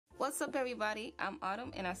What's up everybody, I'm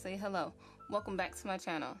Autumn and I say hello. Welcome back to my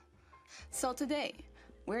channel. So today,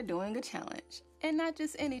 we're doing a challenge. And not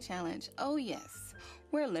just any challenge, oh yes,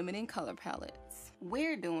 we're limiting color palettes.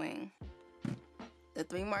 We're doing the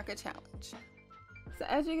 3 marker challenge. So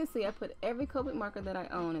as you can see, I put every Copic marker that I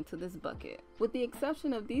own into this bucket. With the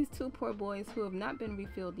exception of these 2 poor boys who have not been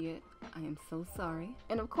refilled yet. I am so sorry.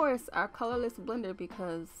 And of course, our colorless blender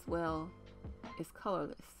because, well, it's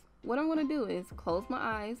colorless. What I'm going to do is close my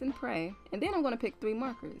eyes and pray, and then I'm going to pick 3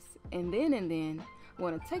 markers. And then I'm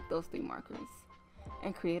going to take those 3 markers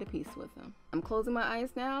and create a piece with them. I'm closing my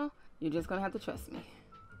eyes now. You're just going to have to trust me.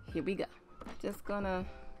 Here we go. Just going to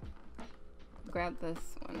grab this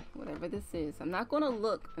one, whatever this is. I'm not going to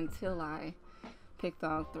look until I picked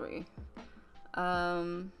all 3.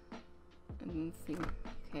 And let's see.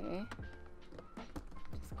 Okay.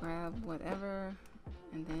 Just grab whatever,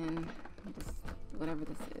 and then just whatever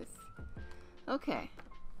this is. Okay.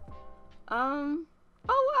 Oh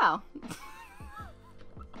wow.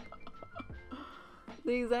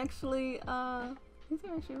 These are actually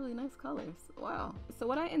really nice colors. Wow. So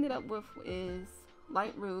what I ended up with is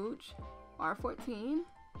light rouge, R14.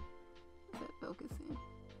 Is that focusing?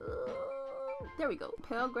 There we go.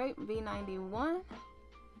 Pale grape V91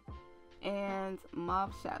 and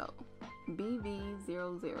mauve shadow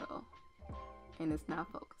BV00. And it's not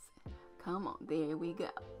focusing. Come on, there we go.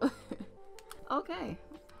 Okay.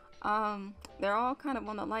 They're all kind of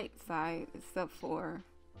on the light side except for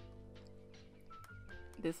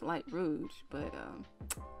this light rouge, but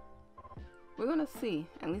we're gonna see.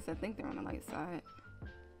 At least I think they're on the light side.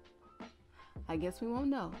 I guess we won't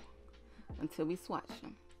know until we swatch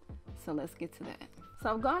them. So let's get to that.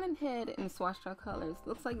 So I've gone ahead and swatched our colors.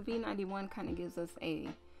 Looks like V91 kind of gives us a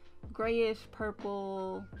grayish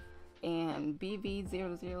purple, and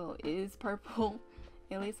BV00 is purple,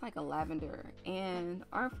 at least like a lavender, and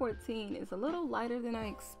R14 is a little lighter than I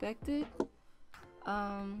expected.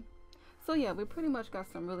 So yeah, we pretty much got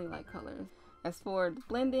some really light colors. As for the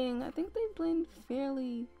blending, I think they blend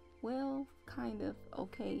fairly well, kind of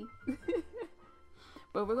okay.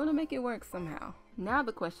 But we're gonna make it work somehow. Now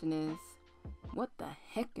the question is, what the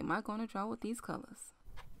heck am I gonna draw with these colors?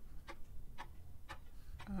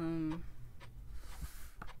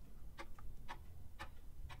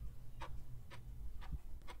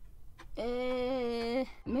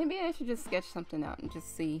 Maybe I should just sketch something out and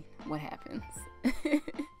just see what happens.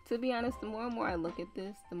 To be honest, the more and more I look at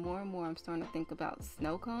this, the more and more I'm starting to think about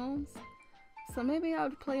snow cones. So maybe I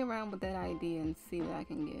would play around with that idea and see what I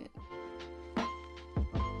can get.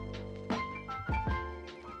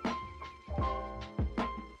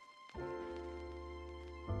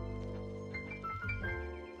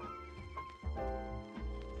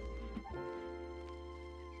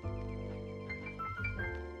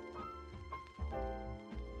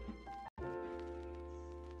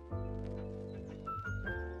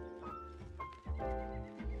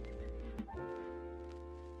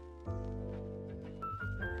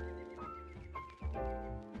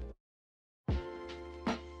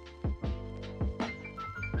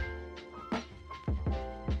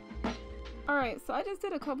 Alright, so I just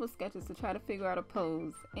did a couple sketches to try to figure out a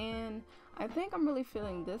pose, and I think I'm really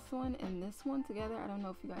feeling this one and this one together. I don't know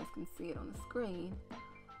if you guys can see it on the screen,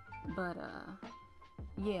 but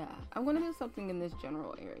yeah, I'm gonna do something in this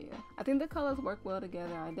general area. I think the colors work well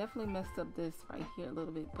together. I definitely messed up this right here a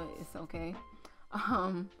little bit, but it's okay.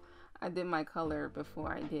 I did my color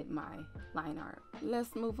before I did my line art.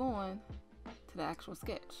 Let's move on to the actual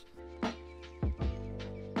sketch.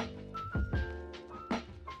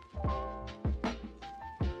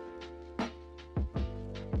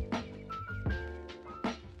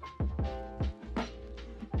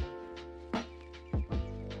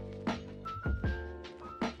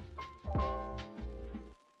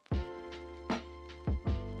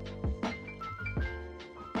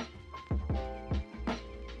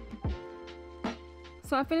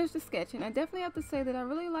 So I finished the sketch, and I definitely have to say that I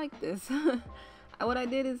really like this. What I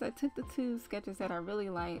did is I took the 2 sketches that I really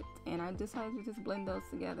liked, and I decided to just blend those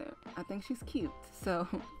together. I think she's cute, so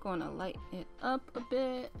I'm gonna lighten it up a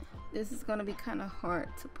bit. This is gonna be kind of hard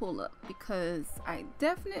to pull up because I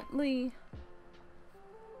definitely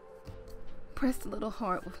pressed a little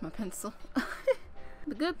hard with my pencil.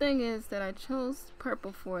 The good thing is that I chose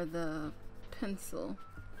purple for the pencil,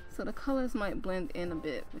 so the colors might blend in a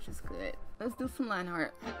bit, which is good. Let's do some line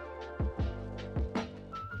art.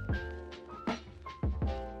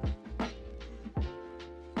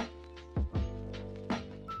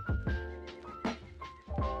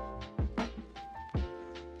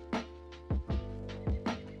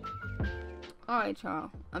 Alright y'all,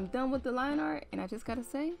 I'm done with the line art, and I just gotta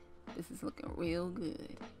say, this is looking real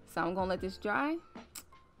good. So I'm gonna let this dry,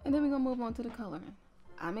 and then we're gonna move on to the coloring.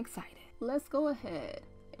 I'm excited. Let's go ahead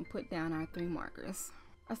and put down our 3 markers.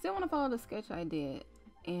 I still want to follow the sketch I did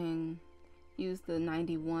and use the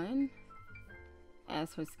 91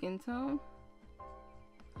 as her skin tone.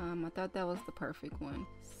 I thought that was the perfect one.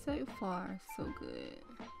 So far, so good.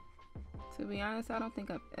 To be honest, I don't think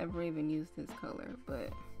I've ever even used this color,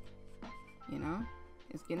 but you know,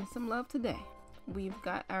 it's getting some love today. We've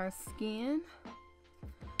got our skin.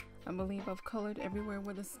 I believe I've colored everywhere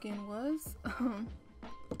where the skin was. I'm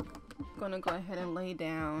gonna go ahead and lay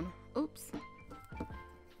down. Oops.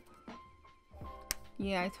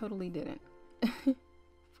 Yeah, I totally didn't.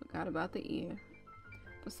 Forgot about the ear.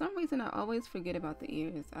 For some reason, I always forget about the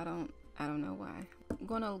ears. I don't know why. I'm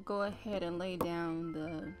gonna go ahead and lay down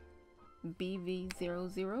the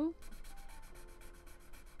BV00.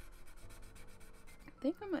 I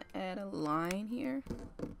think I'm gonna add a line here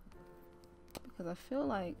because I feel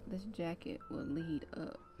like this jacket will lead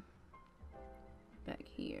up back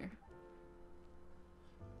here.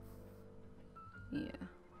 Yeah.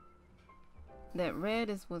 That red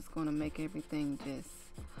is what's gonna make everything just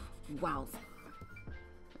wowza.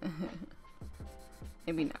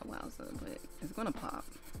 Maybe not wowza, but it's gonna pop.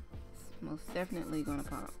 It's most definitely gonna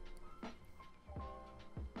pop.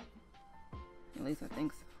 At least I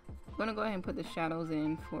think so. I'm gonna go ahead and put the shadows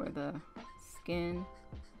in for the skin,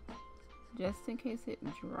 just in case it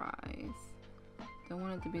dries. Don't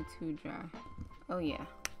want it to be too dry. Oh yeah,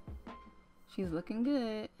 she's looking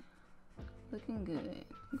good. Looking good.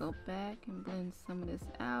 Go back and blend some of this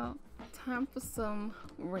out. Time for some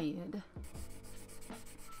red.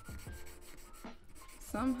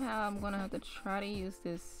 Somehow I'm gonna have to try to use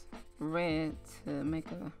this red to make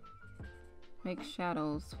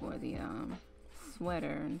shadows for the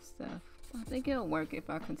sweater and stuff. I think it'll work if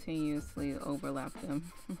I continuously overlap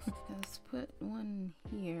them. Let's put one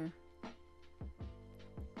here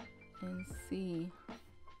and see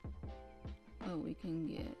what we can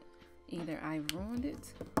get. Either I've ruined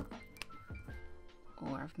it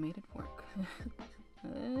or I've made it work.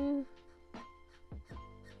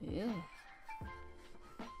 Yeah.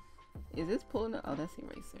 Is this pulling up? Oh, that's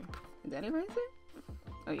eraser. Is that eraser?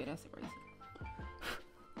 Oh yeah, that's eraser.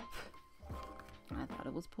 I thought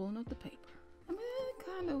it was pulling up the paper. I mean, it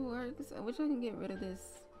kind of works. I wish I could get rid of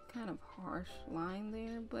this kind of harsh line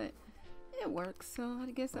there, but it works, so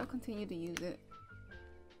I guess I'll continue to use it.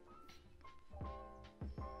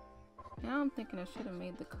 Now I'm thinking I should have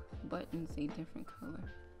made the buttons a different color.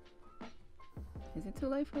 Is it too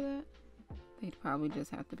late for that? They'd probably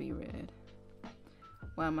just have to be red.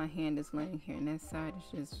 While my hand is laying here and that side is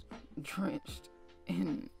just drenched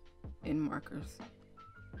in markers.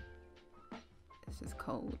 It's just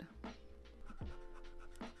cold.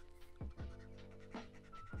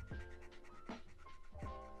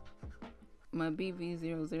 My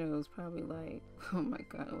BV00 is probably like, oh my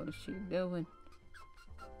god, what is she doing?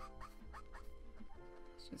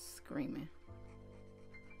 It's just screaming.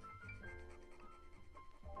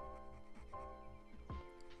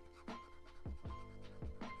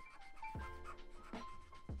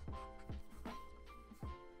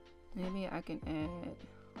 Maybe I can add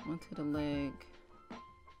one to the leg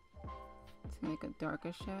to make a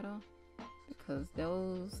darker shadow, because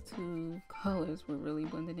those two colors were really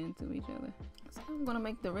blended into each other. So I'm gonna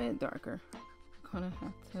make the red darker. I'm gonna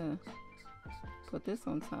have to put this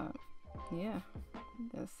on top. Yeah,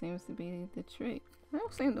 that seems to be the trick. That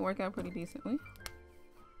seemed to work out pretty decently.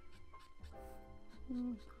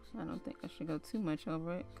 I don't think I should go too much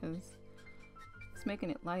over it because it's making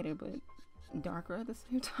it lighter but darker at the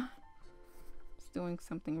same time. It's doing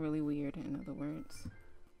something really weird, in other words.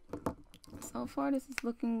 So far this is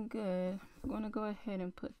looking good. I'm going to go ahead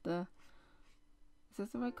and put the, is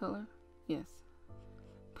this the right color? Yes.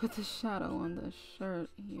 Put the shadow on the shirt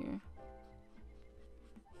here.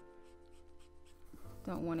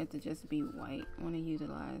 Don't want it to just be white. I want to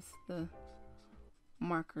utilize the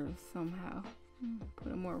markers somehow.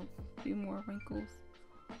 Put a few more wrinkles,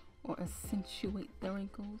 or accentuate the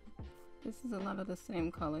wrinkles. This is a lot of the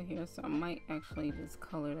same color here, so I might actually just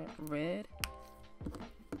color that red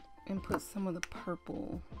and put some of the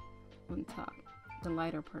purple on top, the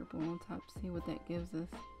lighter purple on top. See what that gives us.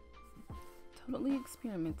 Totally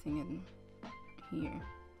experimenting in here.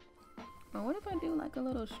 But what if I do like a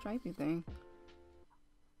little stripy thing?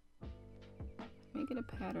 Make it a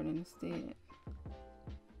pattern instead.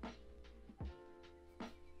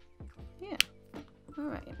 Yeah.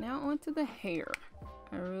 Alright, now onto the hair.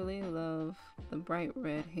 I really love the bright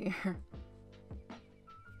red hair.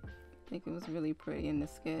 I think it was really pretty in the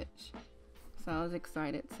sketch. So I was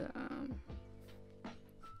excited to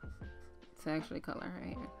to actually color her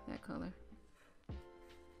hair that color.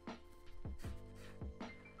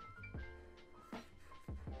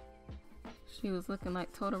 She was looking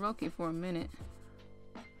like Todoroki for a minute.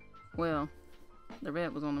 Well, the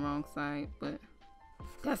red was on the wrong side, but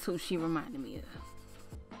that's who she reminded me of.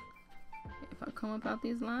 If I come about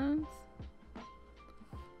these lines,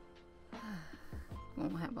 I'm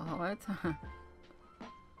gonna have a hard time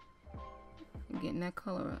getting that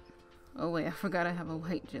color up. Oh wait, I forgot I have a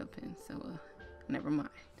white gel pen, so never mind.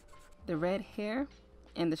 The red hair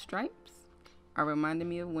and the stripes are reminding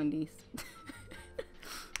me of Wendy's.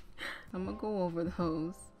 I'm gonna go over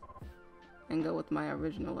those and go with my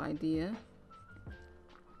original idea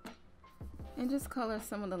and just color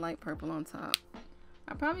some of the light purple on top.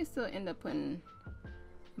 I probably still end up putting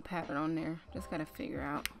a pattern on there. Just gotta figure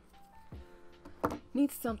out.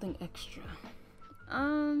 Needs something extra.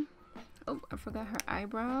 Oh, I forgot her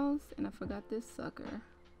eyebrows and I forgot this sucker.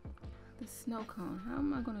 The snow cone. How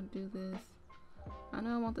am I gonna do this? I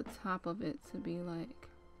know I want the top of it to be like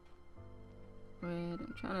red.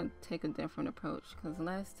 I'm trying to take a different approach because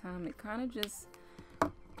last time it kind of just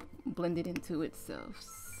blended into itself.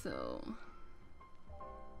 So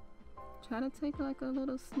try to take like a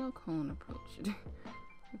little snow cone approach.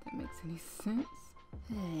 If that makes any sense.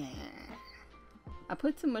 I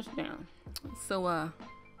put too much down, so I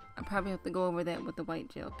probably have to go over that with the white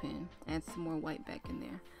gel pen. Add some more white back in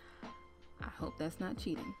there. I hope that's not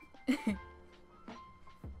cheating.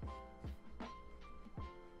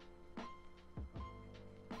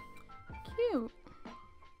 Cute.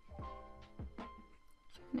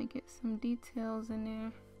 Trying to get some details in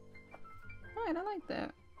there. Alright, I like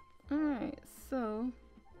that. Alright, so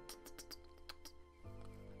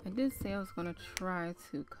I did say I was gonna try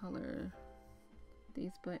to color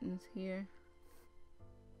these buttons here.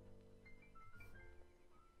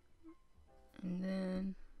 And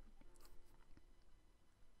then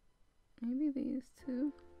maybe these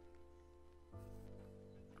two.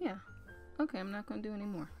 Yeah. Okay, I'm not gonna do any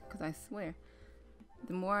more because I swear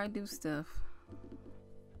the more I do stuff,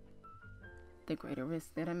 the greater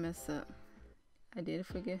risk that I mess up. I did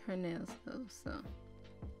forget her nails though, so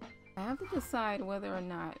I have to decide whether or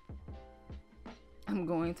not I'm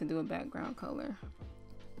going to do a background color.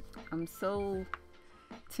 I'm so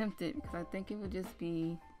tempted because I think it would just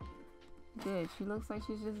be good. She looks like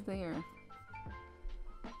she's just there.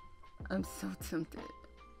 I'm so tempted.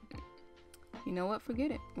 You know what?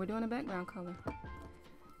 Forget it. We're doing a background color.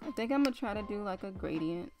 I think I'm gonna try to do like a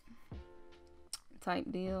gradient type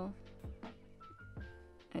deal.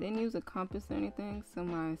 I didn't use a compass or anything, so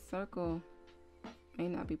my circle may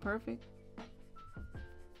not be perfect.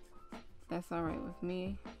 That's alright with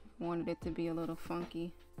me. Wanted it to be a little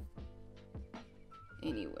funky.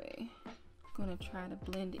 Anyway, I'm gonna try to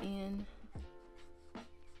blend in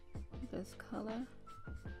this color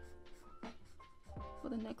for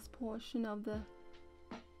the next portion of the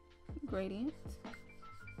gradient.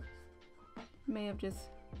 May have just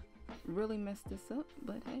really messed this up,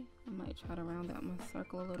 but hey, I might try to round out my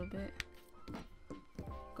circle a little bit.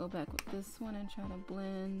 Go back with this one and try to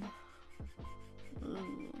blend.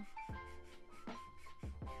 Ooh.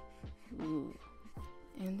 Ooh.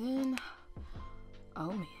 And then,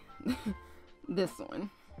 oh man, this one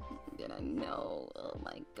that I know. Oh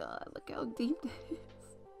my god, look how deep that is.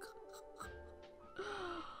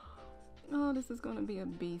 Oh, this is gonna be a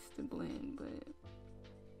beast to blend, but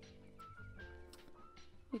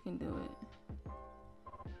we can do it.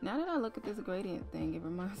 Now that I look at this gradient thing, it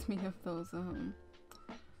reminds me of those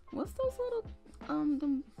what's those little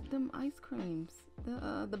them ice creams,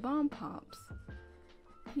 the bomb pops.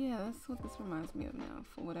 Yeah, that's what this reminds me of now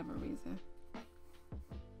for whatever reason.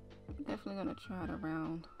 I'm definitely gonna try to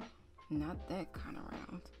round, not that kind of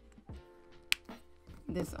round,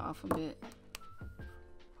 this off a bit.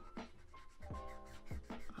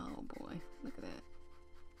 Oh boy, look at that.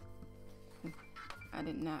 I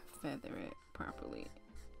did not feather it properly.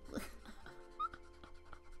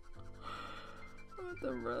 I'm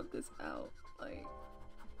going to rub this out. Like,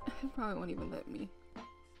 it probably won't even let me.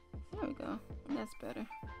 There we go. That's better.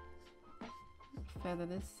 Feather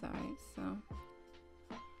this side, so.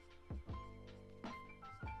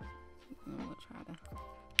 And we'll try to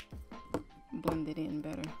blend it in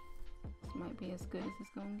better. This might be as good as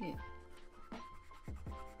it's gonna get.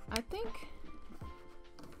 I think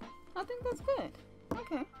that's good.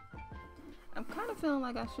 Okay. I'm kind of feeling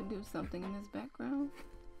like I should do something in this background,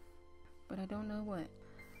 but I don't know what.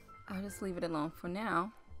 I'll just leave it alone for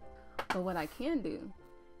now. But what I can do,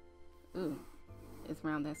 is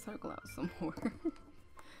round that circle out some more.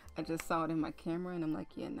 I just saw it in my camera and I'm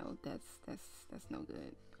like, yeah, no, that's no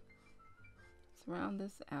good. Let's round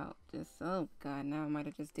this out. Just, oh God, now I might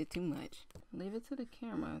have just did too much. Leave it to the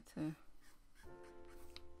camera to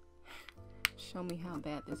show me how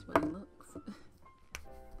bad this really looks.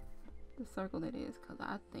 The circle that is, because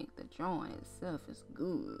I think the drawing itself is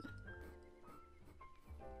good.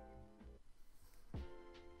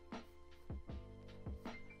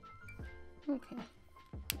 Okay.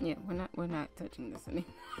 Yeah, we're not touching this anymore.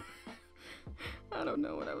 I don't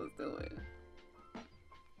know what I was doing.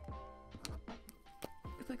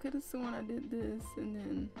 Cause I could have sworn I did this and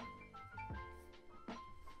then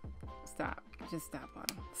stop. Just stop,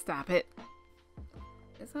 Autumn. Stop it.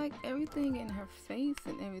 It's like everything in her face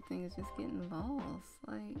and everything is just getting lost.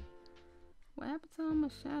 Like, what happened to all my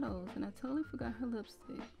shadows? And I totally forgot her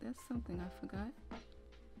lipstick. That's something I forgot.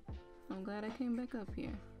 I'm glad I came back up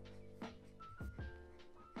here.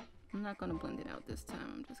 I'm not gonna blend it out this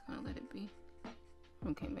time. I'm just gonna let it be.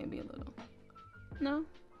 Okay, maybe a little. No,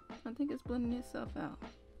 I think it's blending itself out.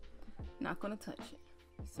 Not gonna touch it.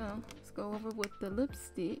 So let's go over with the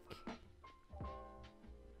lipstick.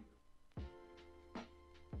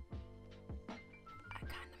 I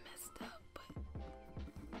kinda messed up, but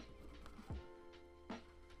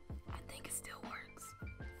I think it still works.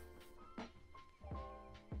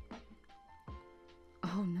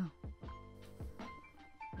 Oh no.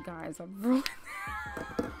 Guys, I've ruined it.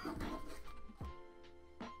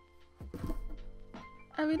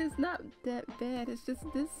 I mean, it's not that bad. It's just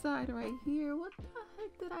this side right here. What the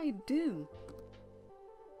heck did I do?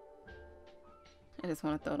 I just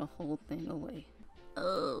want to throw the whole thing away.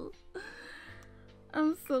 Oh,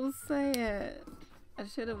 I'm so sad. I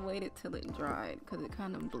should have waited till it dried because it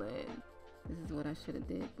kind of bled. This is what I should have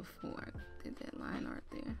did before I did that line art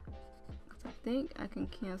there. Because I think I can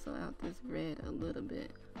cancel out this red a little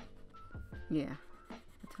bit. Yeah,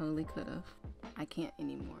 I totally could have. I can't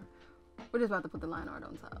anymore. We're just about to put the line art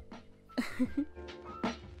on top.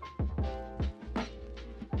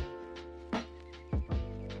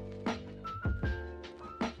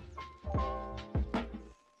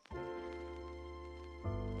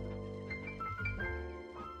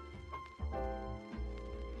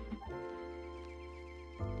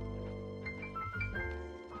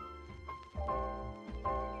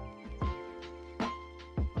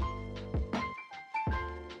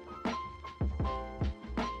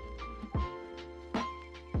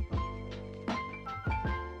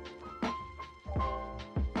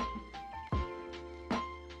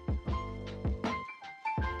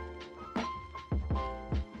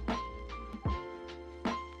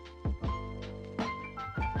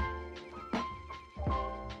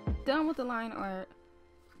 Done with the line art,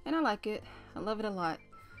 and I like it. I love it a lot.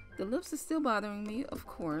 The lips are still bothering me, of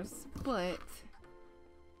course, but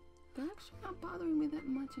they're actually not bothering me that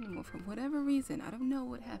much anymore for whatever reason. I don't know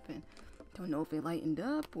what happened. Don't know if it lightened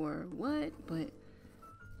up or what, but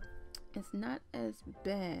it's not as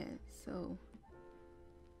bad. So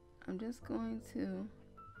I'm just going to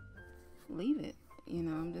leave it. You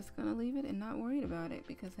know, I'm just gonna leave it and not worried about it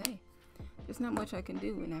because hey, there's not much I can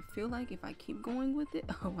do, and I feel like if I keep going with it,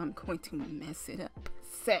 oh, I'm going to mess it up.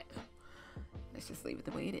 So, let's just leave it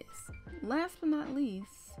the way it is. Last but not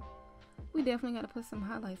least, we definitely got to put some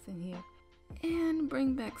highlights in here and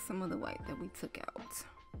bring back some of the white that we took out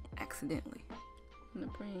accidentally. I'm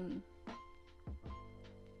going to bring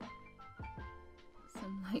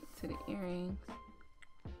some light to the earrings.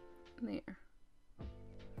 There.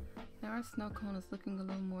 Now our snow cone is looking a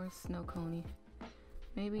little more snow coney.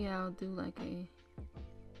 Maybe I'll do like a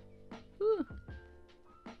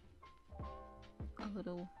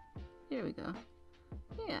little, here we go.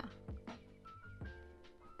 Yeah,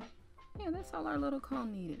 that's all our little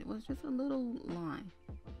cone needed. It was just a little line.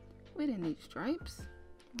 We didn't need stripes.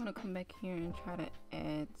 I'm gonna come back here and try to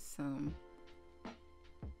add some,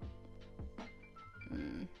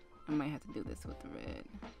 I might have to do this with the red.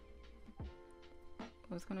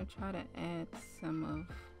 I was gonna try to add some of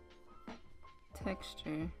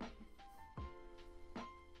texture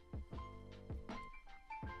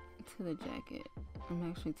to the jacket. I'm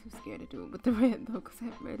actually too scared to do it with the red though, because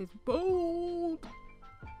that red is bold.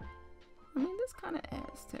 I mean, this kind of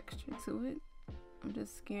adds texture to it. I'm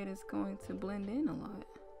just scared it's going to blend in a lot.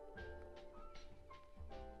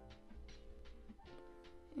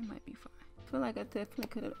 It might be fine. I feel like I definitely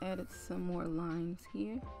could have added some more lines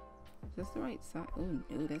here. Just the right side. Oh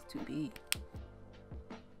no, that's too big.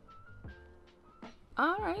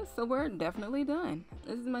 Alright, so we're definitely done.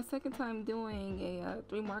 This is my second time doing a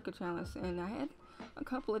 3 marker challenge, and I had a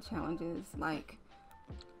couple of challenges like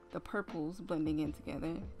the purples blending in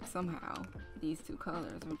together somehow. These two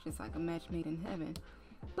colors are just like a match made in heaven.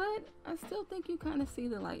 but I still think you kind of see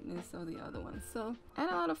the lightness of the other one. So I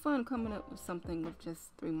had a lot of fun coming up with something with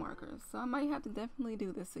just 3 markers. So I might have to definitely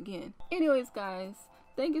do this again. Anyways, guys,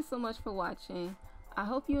 thank you so much for watching. I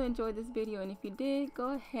hope you enjoyed this video, and if you did,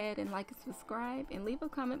 go ahead and like and subscribe and leave a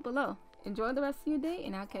comment below. Enjoy the rest of your day,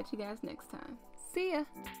 and I'll catch you guys next time. See ya!